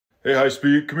Hey, High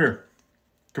Speed, come here.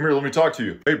 Come here, let me talk to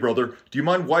you. Hey, brother, do you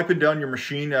mind wiping down your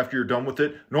machine after you're done with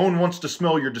it? No one wants to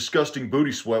smell your disgusting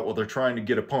booty sweat while they're trying to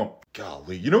get a pump.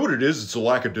 Golly, you know what it is? It's a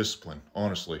lack of discipline,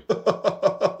 honestly.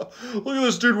 Look at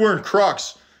this dude wearing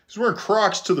Crocs. He's wearing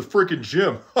Crocs to the freaking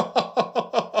gym.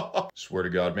 Swear to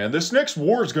God, man, this next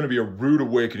war is going to be a rude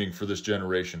awakening for this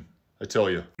generation. I tell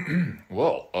you.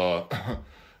 Well,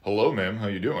 hello, ma'am. How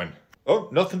you doing? Oh,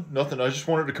 nothing. I just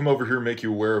wanted to come over here and make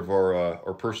you aware of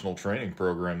our personal training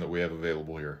program that we have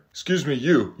available here. Excuse me,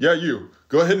 you. Yeah, you.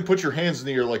 Go ahead and put your hands in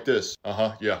the air like this.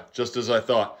 Uh-huh, yeah, just as I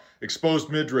thought. Exposed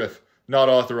midriff. Not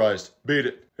authorized. Beat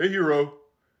it. Hey, hero.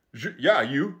 Yeah,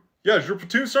 you. Yeah, is your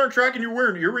platoon sergeant tracking you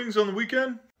wearing earrings on the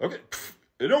weekend? Okay. Pfft.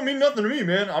 It don't mean nothing to me,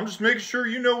 man. I'm just making sure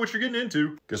you know what you're getting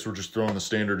into. Guess we're just throwing the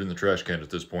standard in the trash can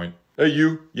at this point. Hey,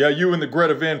 you. Yeah, you in the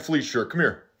Greta Van Fleet shirt. Come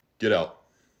here. Get out.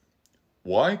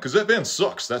 Why? Because that band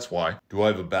sucks, that's why. Do I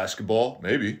have a basketball?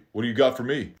 Maybe. What do you got for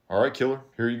me? All right, killer,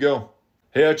 here you go.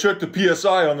 Hey, I check the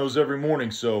PSI on those every morning,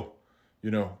 so,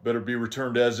 better be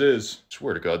returned as is.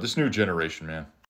 Swear to God, this new generation, man.